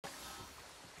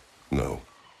No.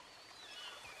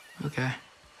 Okay.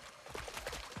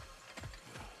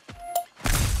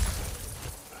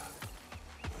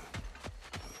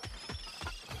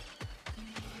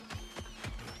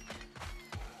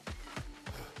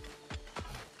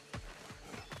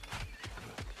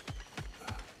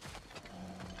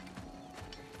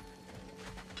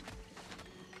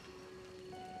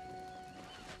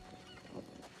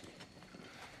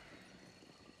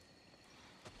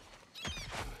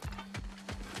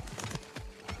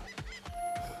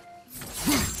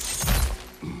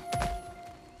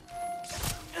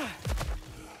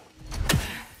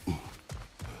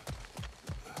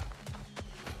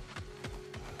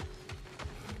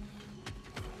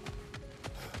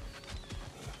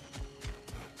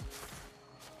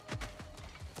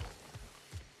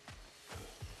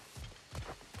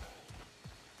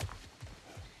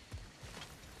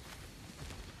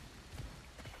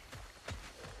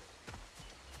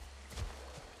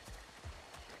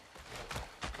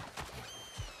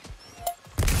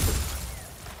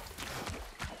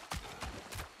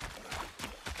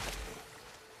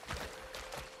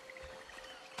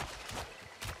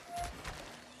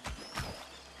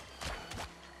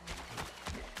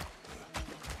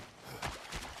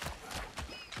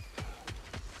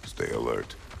 Stay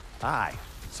alert. Aye,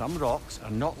 some rocks are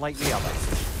not like the others.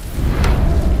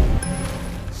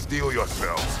 Steel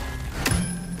yourselves.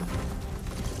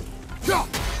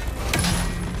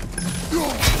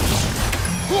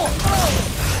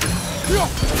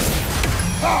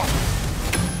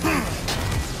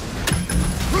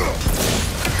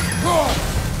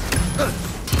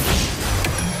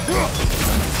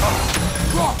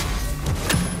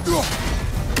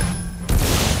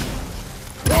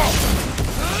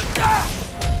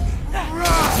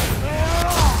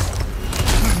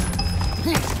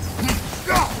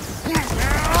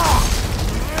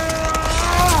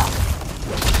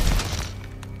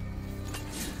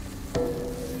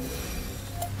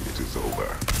 It is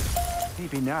over.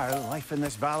 Maybe now life in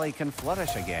this valley can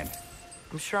flourish again.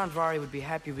 I'm sure Andvari would be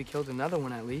happy if we killed another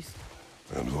one at least.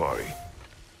 And Vari,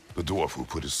 the dwarf who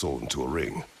put his soul into a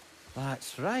ring.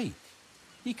 That's right.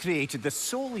 He created the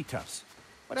Soul Eaters.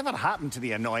 Whatever happened to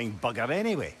the annoying bugger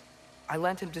anyway? I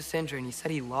lent him to Sindri and he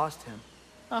said he lost him.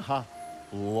 Uh-huh.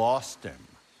 Lost him.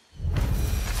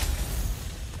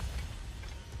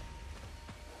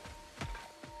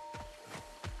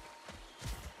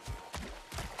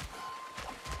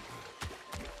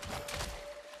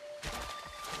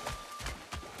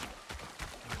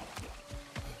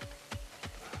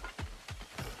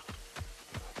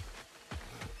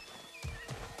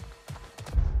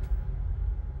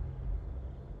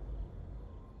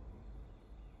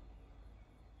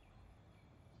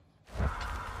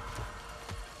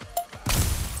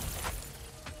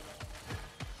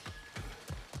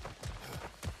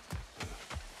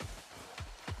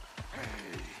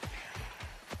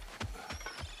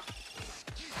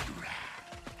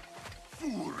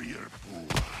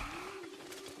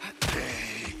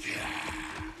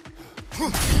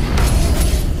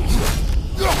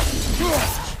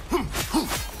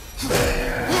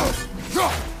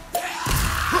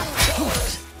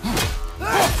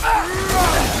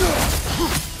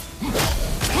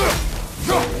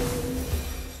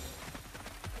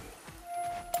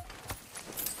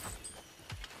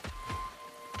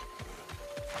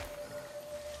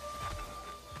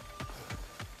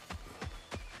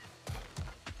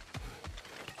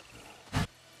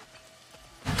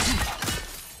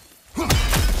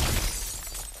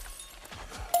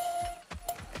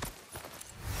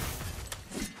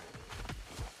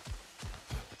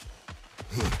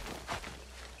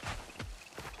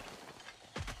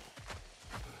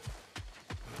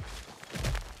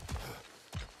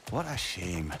 What a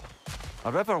shame.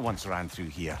 A river once ran through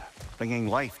here, bringing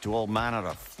life to all manner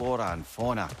of flora and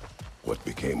fauna. What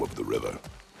became of the river?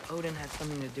 Odin had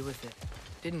something to do with it,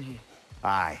 didn't he?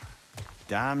 Aye.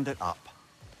 Dammed it up.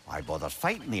 Why bother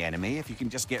fighting the enemy if you can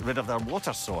just get rid of their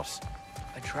water source?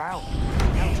 A drought.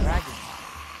 Now dragons.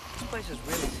 This place has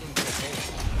really seemed to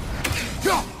fail.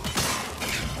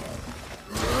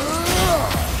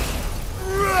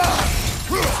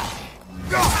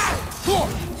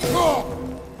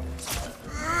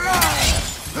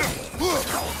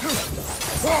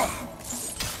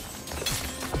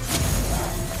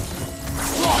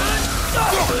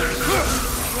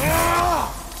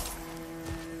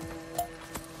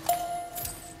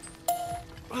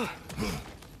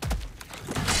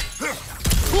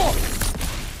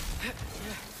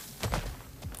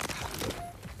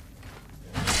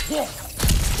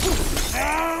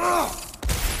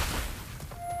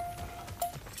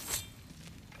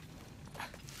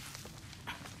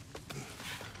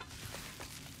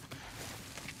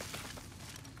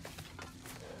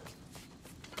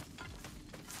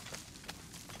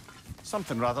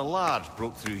 Something rather large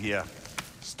broke through here.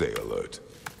 Stay alert.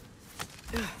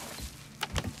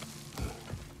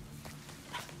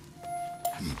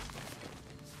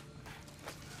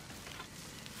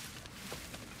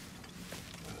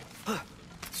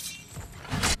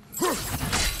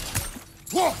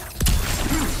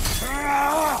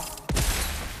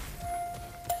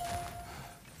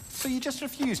 So you just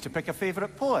refuse to pick a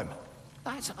favorite poem?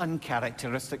 That's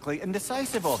uncharacteristically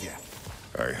indecisive of you.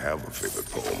 I have a favorite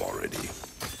poem already.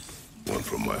 One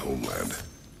from my homeland.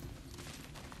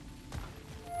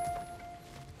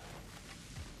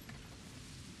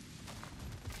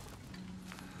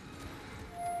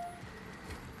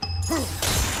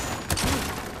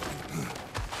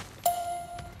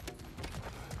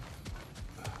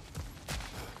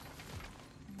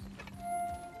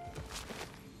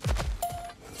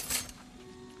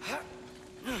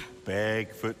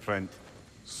 Big footprint.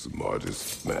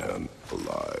 Smartest man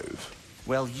alive.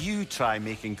 Well, you try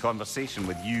making conversation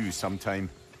with you sometime.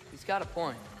 He's got a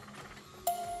point.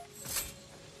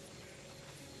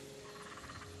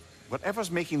 Whatever's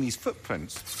making these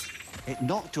footprints, it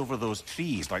knocked over those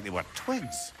trees like they were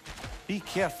twigs. Be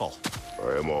careful.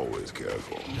 I am always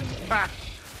careful. Ha!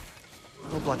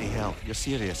 Oh, bloody hell, you're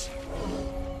serious.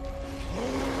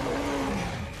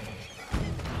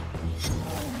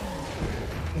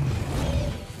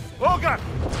 Logan!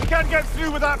 We can't get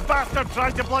through with that bastard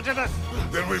trying to bludgeon us!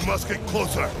 Then we must get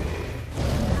closer.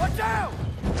 Watch out!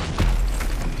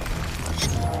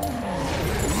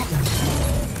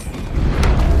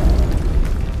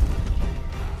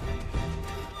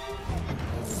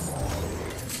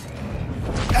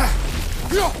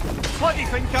 Bloody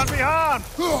thing can't be harmed!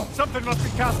 Something must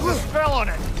be casting a spell on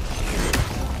it!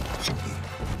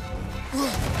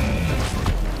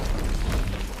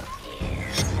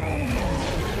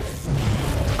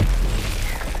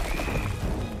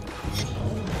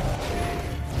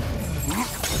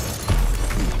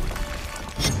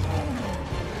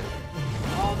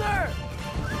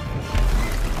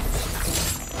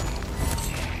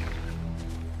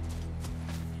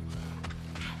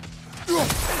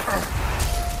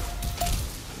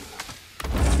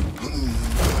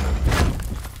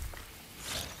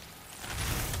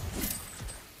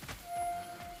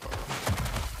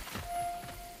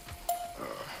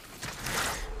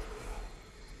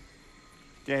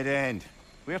 Dead end.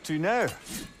 Where to now?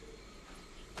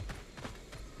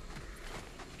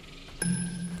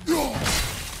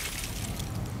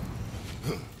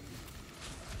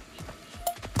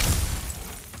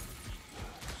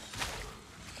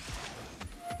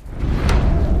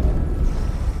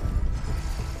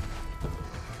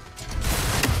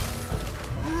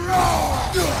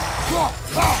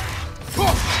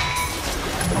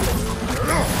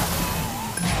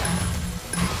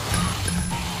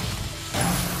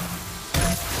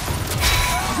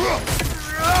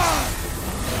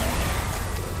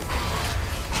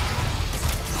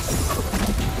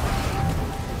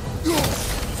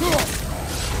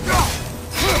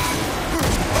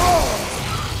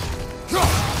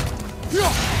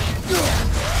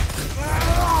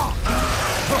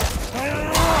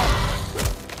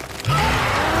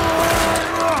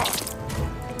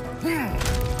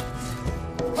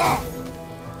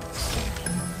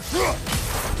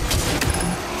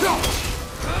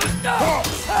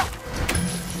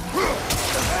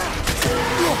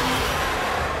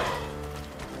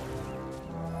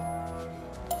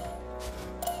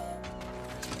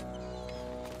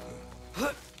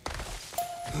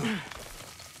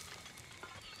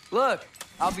 Look,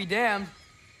 I'll be damned.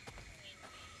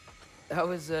 That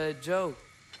was a joke,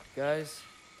 guys.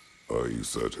 Are you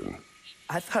certain?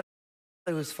 I thought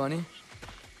it was funny.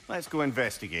 Let's go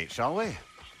investigate, shall we?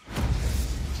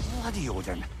 Bloody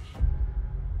Odin.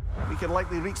 We can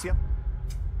likely reach the...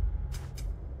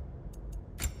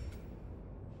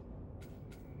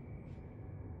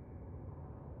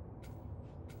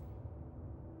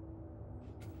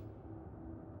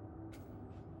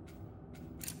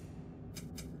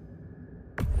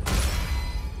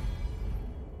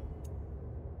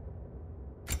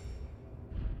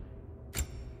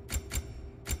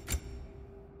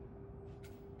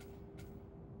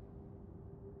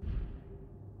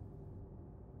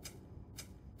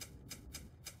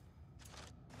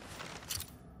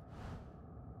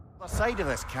 the side of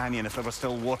this canyon if there was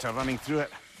still water running through it.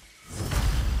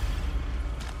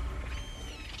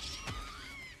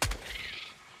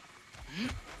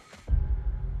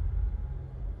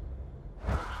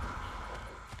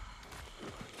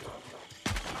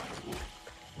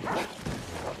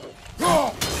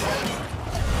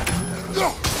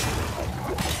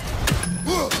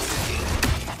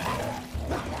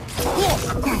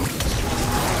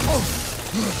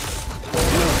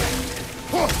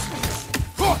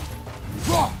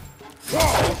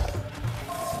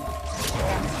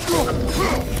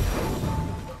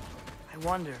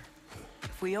 wonder,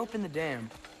 if we open the dam,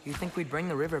 you think we'd bring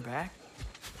the river back?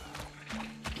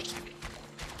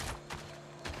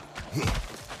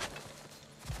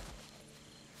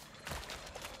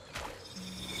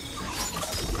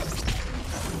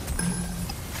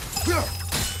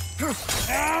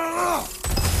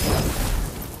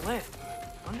 Lift.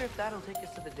 Wonder if that'll take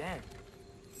us to the dam.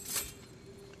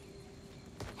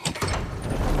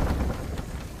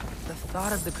 The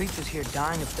thought of the creatures here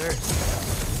dying of thirst,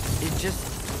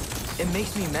 it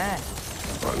makes me mad.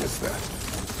 Fun is that,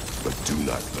 but do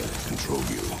not let it control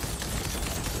you.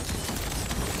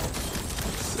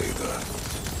 Say that.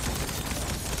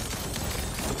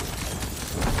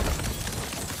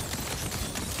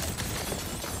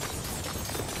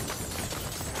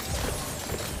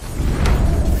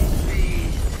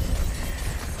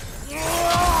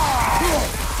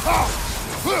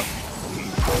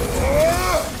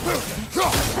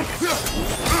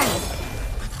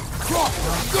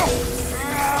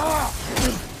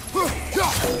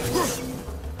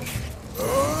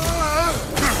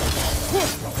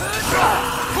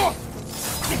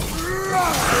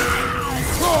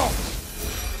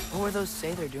 What were those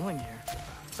say they're doing here?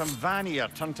 Some Vanir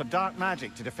turned to dark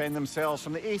magic to defend themselves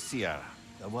from the Aesir.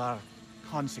 There were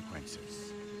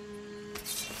consequences.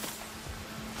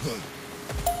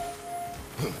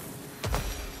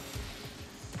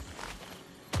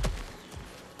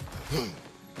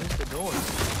 Where's the door?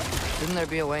 Shouldn't there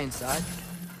be a way inside?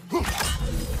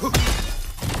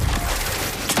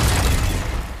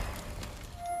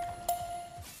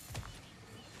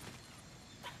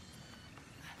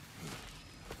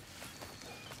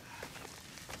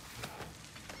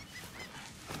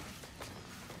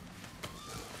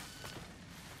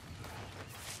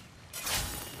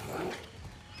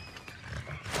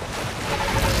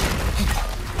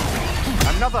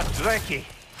 Another Dreki!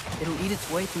 It'll eat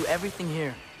its way through everything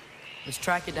here. Let's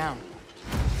track it down.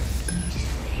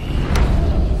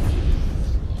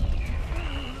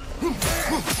 Things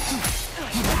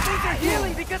are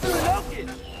healing because of the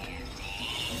locust!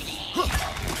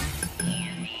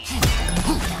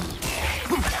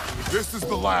 This is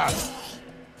the last.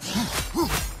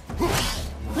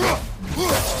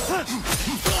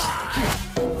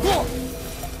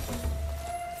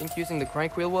 Think using the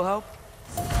crank wheel will help?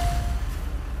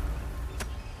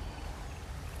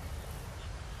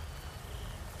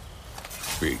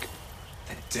 Speak.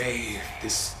 The day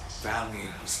this valley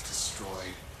was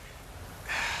destroyed,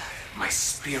 my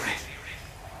spirit,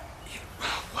 it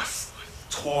was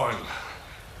torn,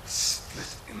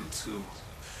 split into.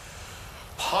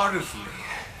 Part of me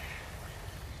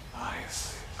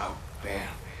lies out there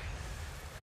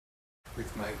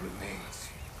with my remains.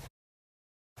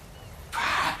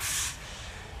 Perhaps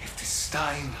if the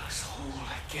Stein was whole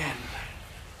again,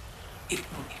 it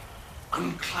would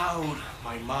uncloud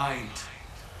my mind.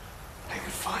 I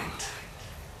could find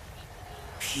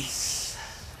peace.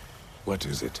 What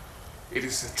is it? It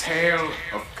is a tale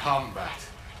of combat,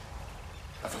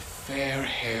 of a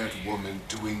fair-haired woman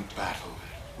doing battle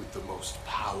with the most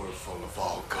powerful of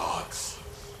all gods.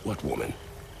 What woman?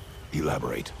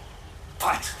 Elaborate.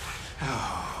 But,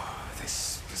 the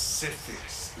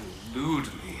specifics elude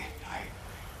me.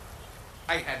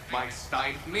 I had my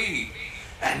Stein me,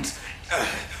 and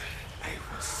I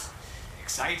was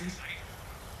excited.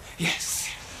 Yes,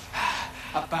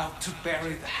 about to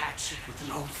bury the hatchet with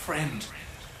an old friend.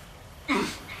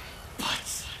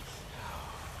 But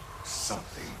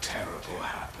something terrible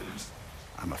happened.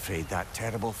 I'm afraid that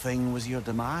terrible thing was your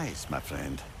demise, my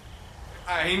friend.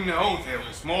 I know there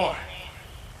was more.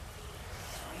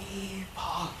 3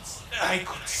 ponds. I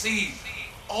could see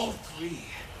all 3.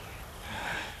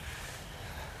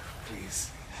 Please,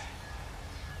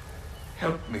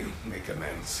 help me make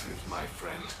amends with my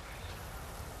friend.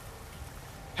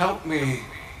 Help me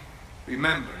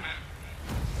remember.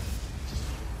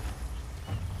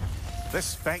 This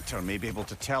Spectre may be able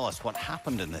to tell us what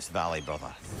happened in this valley,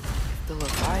 brother. The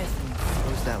Leviathan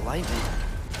throws that lightning.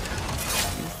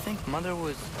 You think Mother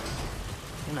was,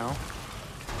 you know,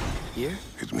 here?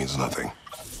 It means nothing.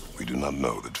 We do not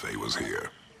know that Faye was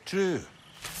here. True,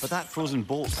 but that frozen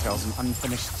bolt tells an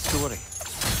unfinished story.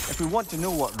 If we want to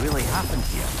know what really happened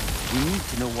here, we need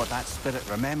to know what that spirit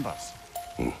remembers.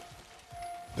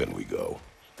 Then we go.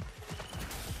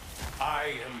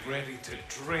 I am ready to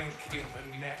drink in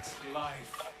the next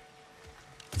life.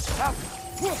 Stop!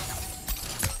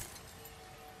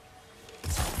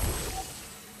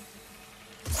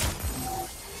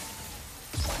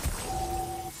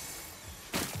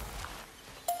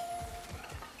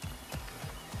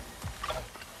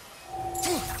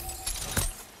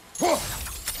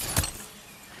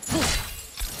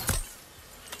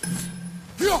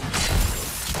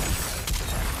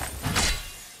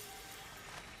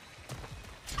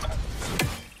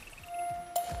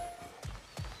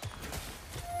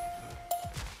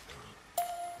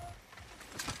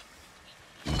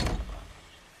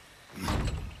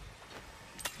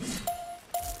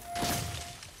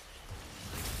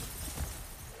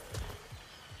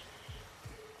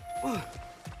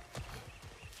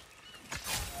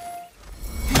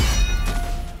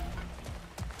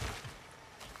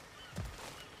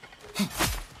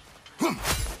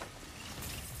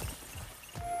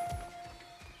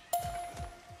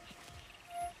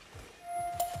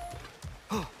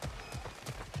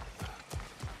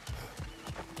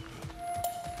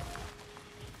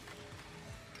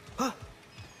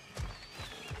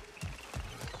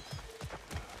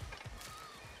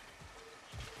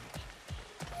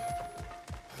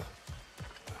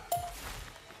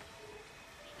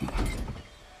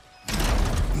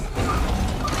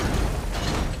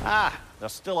 Ah,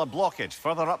 there's still a blockage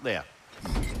further up there.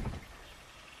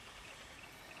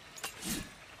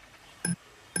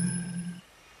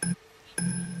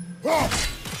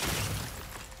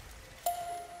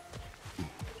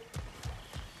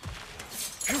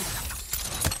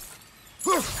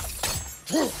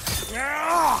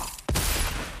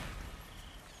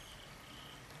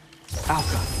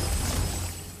 Alka.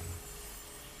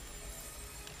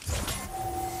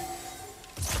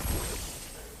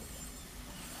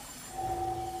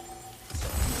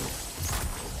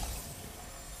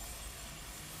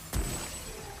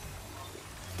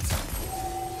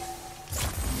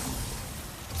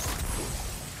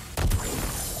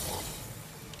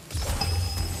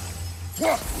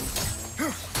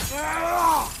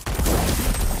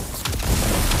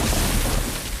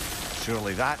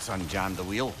 Surely that's unjammed the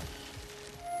wheel.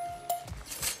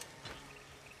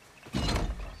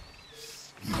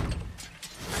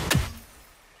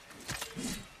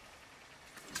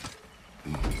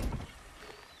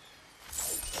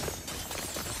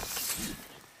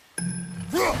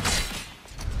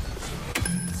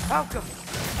 Alka!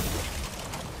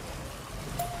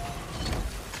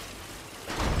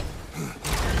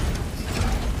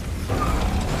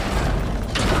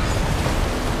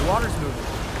 The water's moving.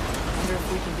 I wonder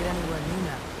if we can get anywhere new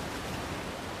now.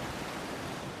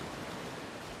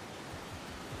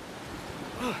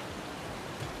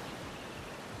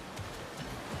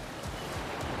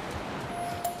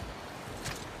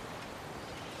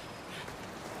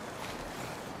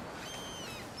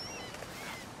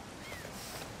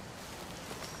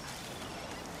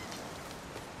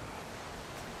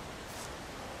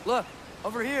 Look,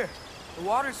 over here. The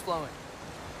water's flowing.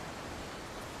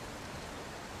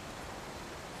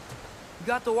 You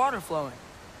got the water flowing.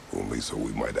 Only so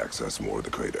we might access more of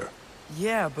the crater.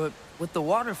 Yeah, but with the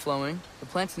water flowing, the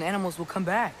plants and animals will come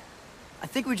back. I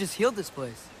think we just healed this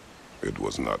place. It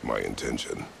was not my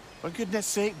intention. For goodness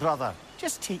sake, brother,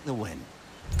 just take the win.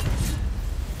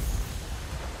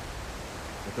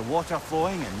 With the water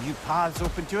flowing and new paths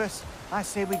open to us, I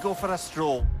say we go for a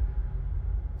stroll.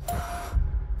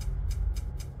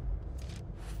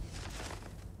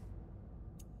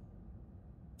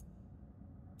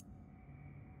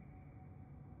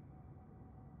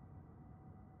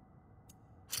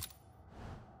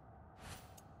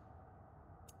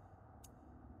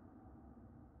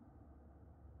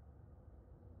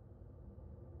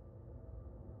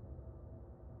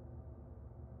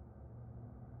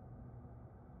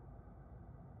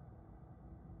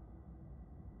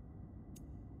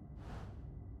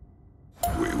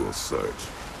 We will search,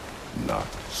 not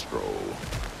stroll.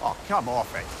 Oh, come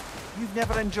off it. You've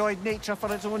never enjoyed nature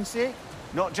for its own sake?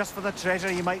 Not just for the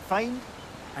treasure you might find?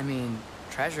 I mean,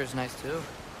 treasure's nice too.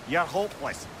 You're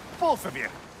hopeless. Both of you.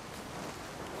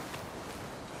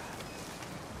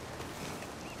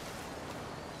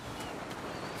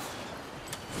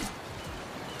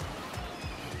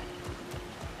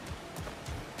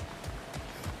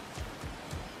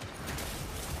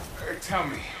 Tell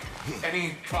me,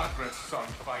 any progress on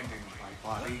finding my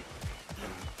body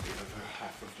and the other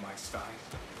half of my stein?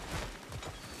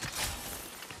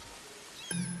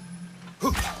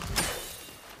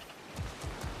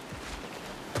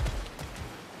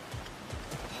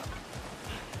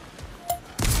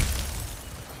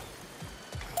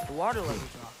 The water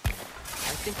level's off.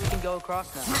 I think we can go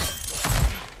across now.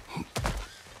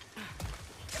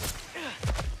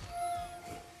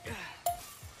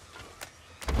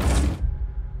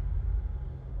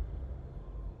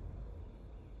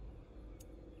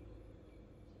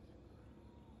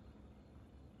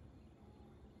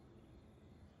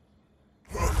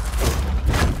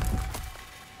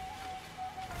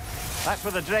 That's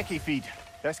where the Drekkie feed.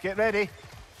 Let's get ready.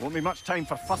 Won't be much time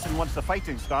for fussing once the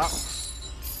fighting starts.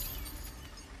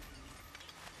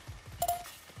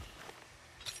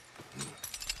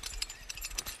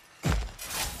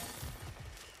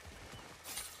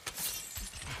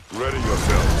 Ready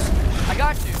yourselves. I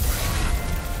got you.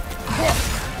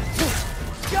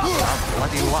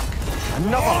 Bloody luck.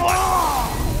 Another one!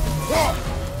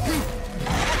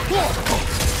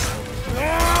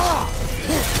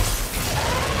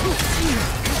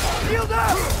 Shield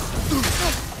up!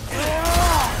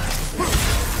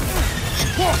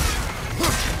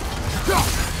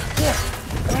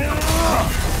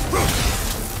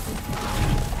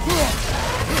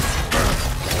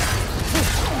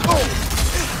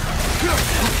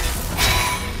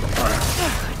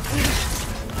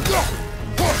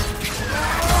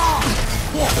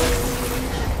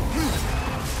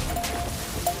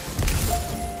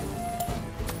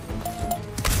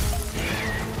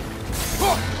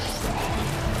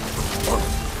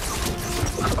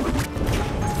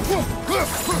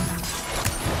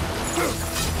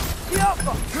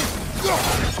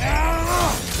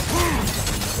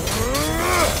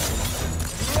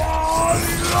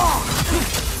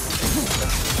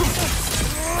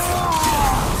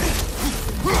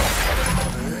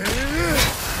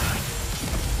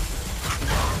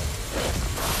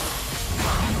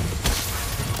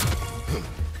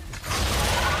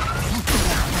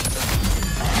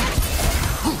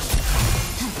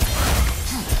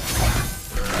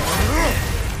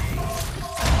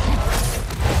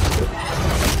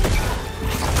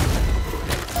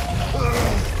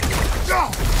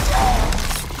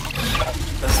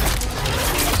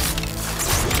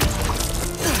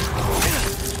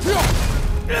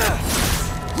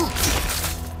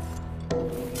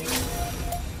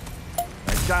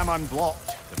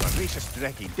 unblocked, the voracious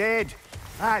Drekkie dead,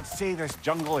 I'd say this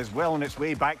jungle is well on its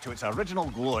way back to its original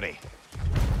glory.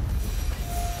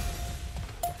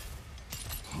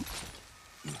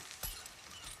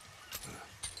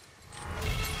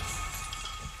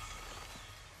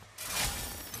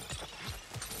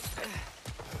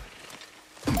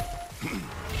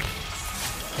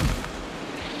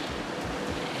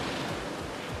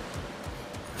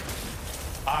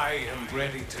 I am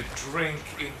ready to drink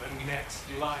in the next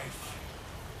life.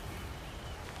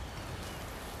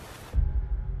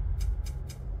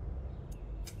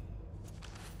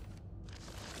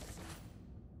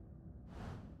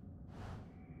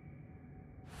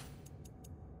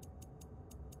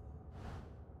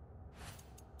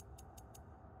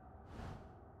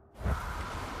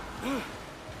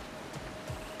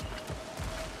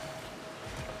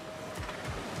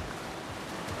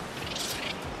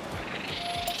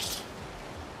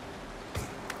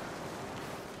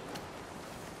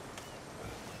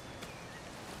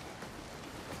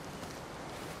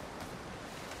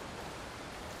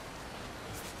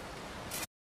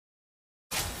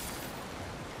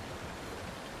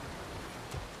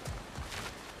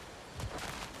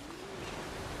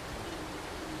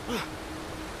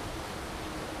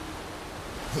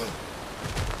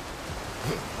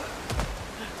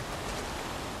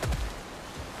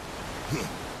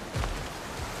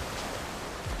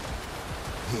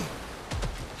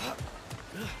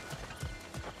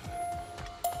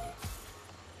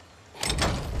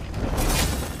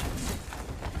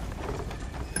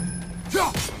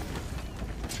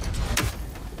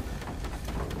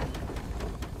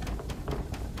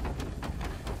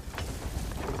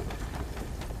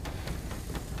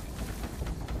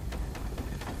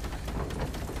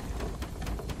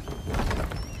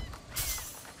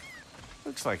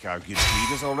 Looks like our good feed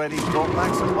has already brought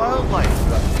back some wildlife,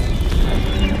 but...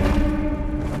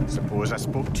 Suppose I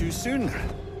spoke too soon.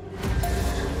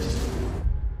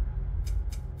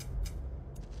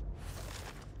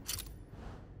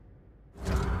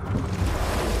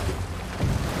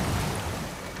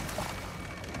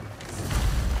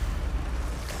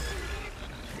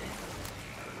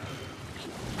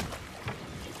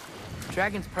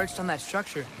 Dragon's perched on that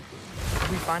structure.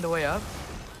 Can we find a way up?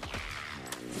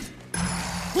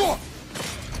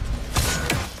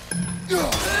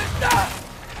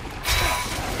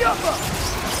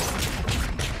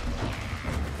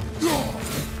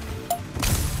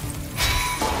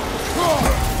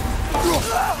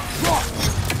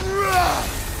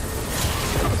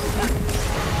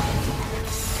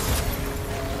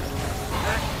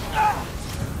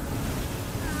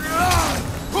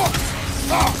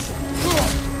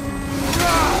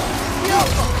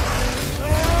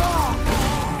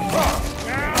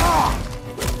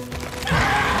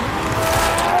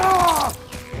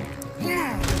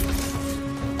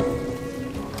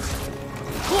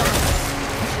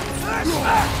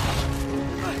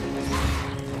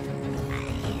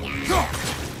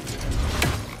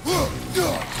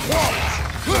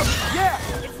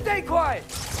 Stay quiet!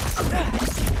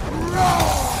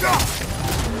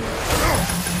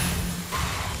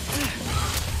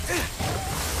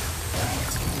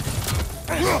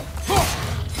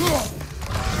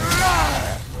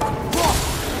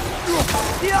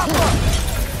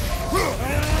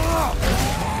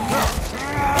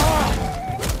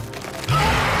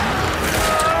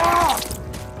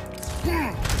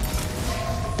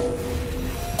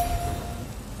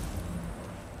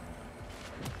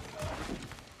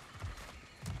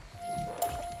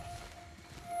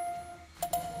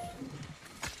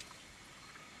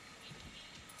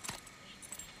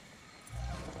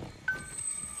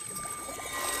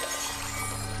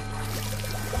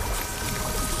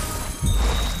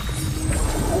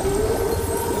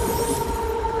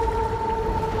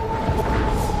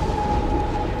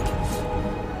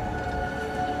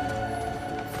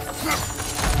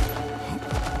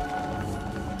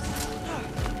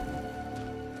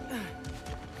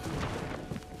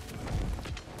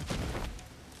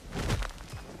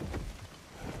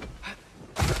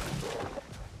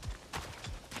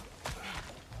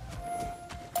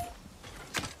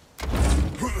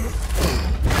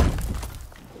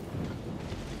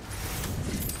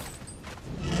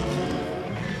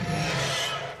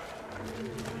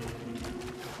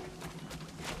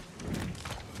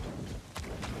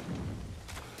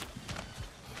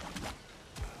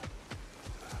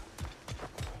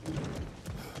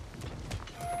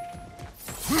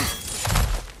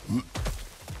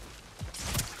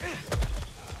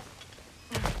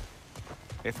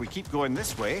 If we keep going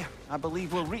this way, I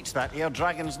believe we'll reach that air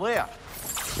dragon's lair.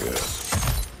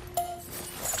 Yes.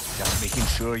 Just making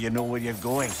sure you know where you're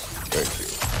going. Thank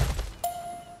you.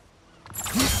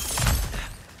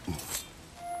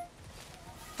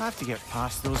 I have to get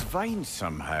past those vines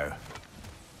somehow.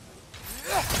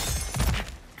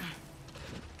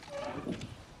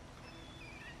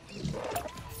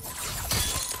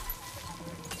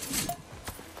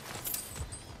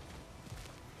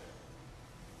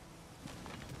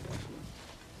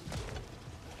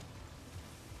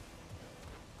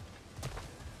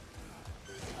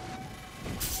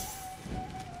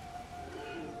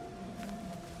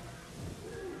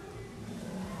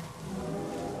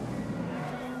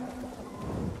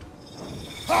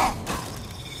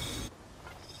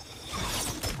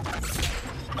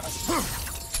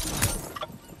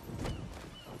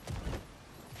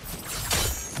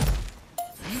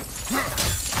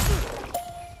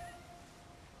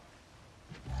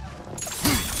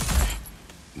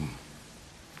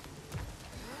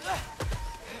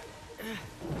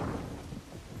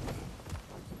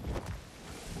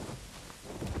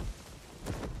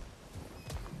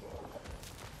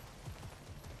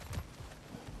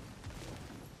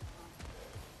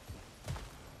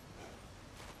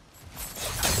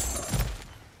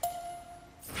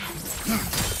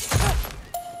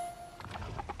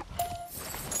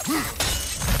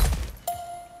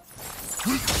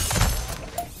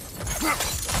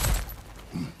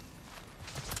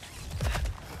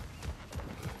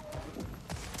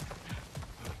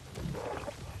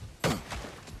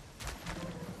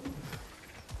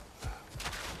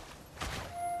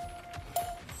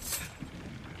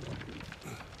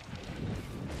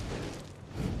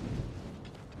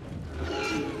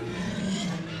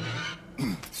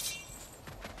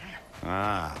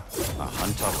 Ah, a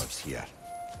hunter lives here.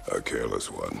 A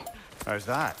careless one. How's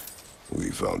that? We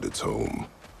found its home.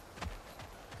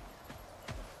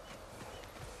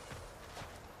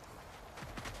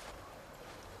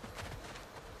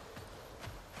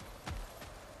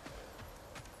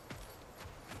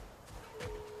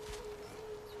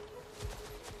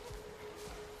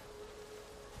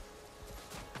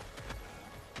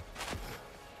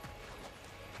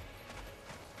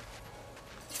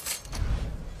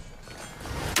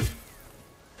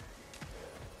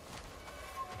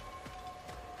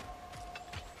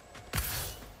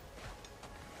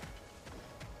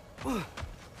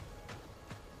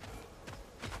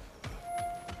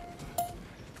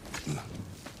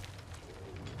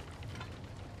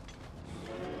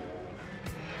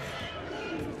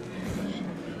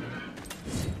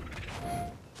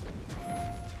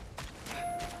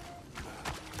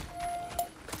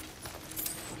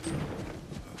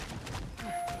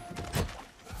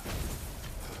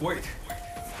 Wait.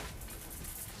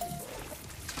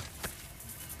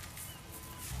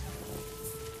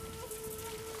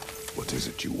 What is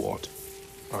it you want?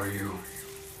 Are you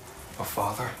a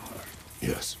father?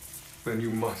 Yes. Then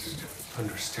you must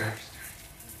understand.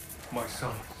 My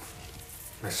son,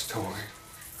 this toy,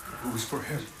 it was for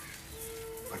him.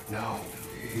 But now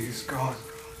he's gone.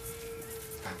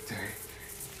 That day,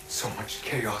 so much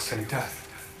chaos and death.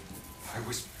 I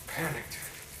was panicked,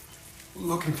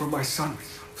 looking for my son.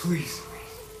 Please,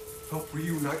 help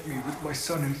reunite me with my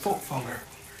son in Folkvanger.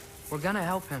 We're gonna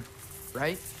help him,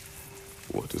 right?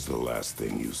 What is the last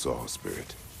thing you saw,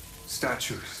 Spirit?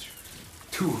 Statues.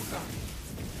 2 of them.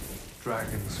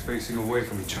 Dragons facing away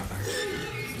from each other.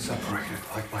 Separated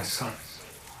like my son.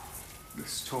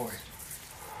 This toy.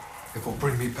 It will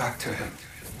bring me back to him.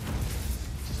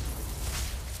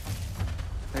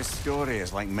 His story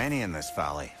is like many in this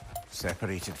valley.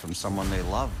 Separated from someone they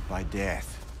love by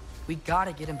death. We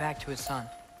gotta get him back to his son.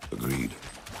 Agreed.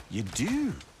 You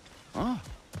do? Huh?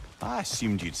 I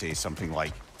assumed you'd say something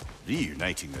like,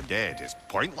 reuniting the dead is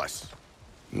pointless.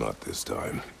 Not this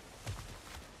time.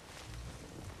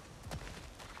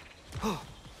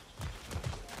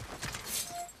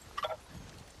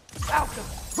 Falcon!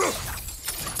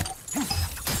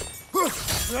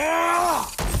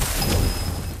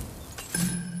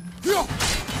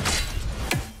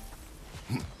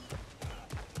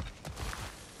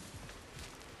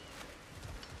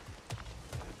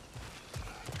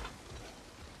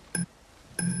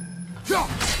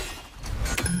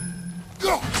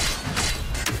 Go!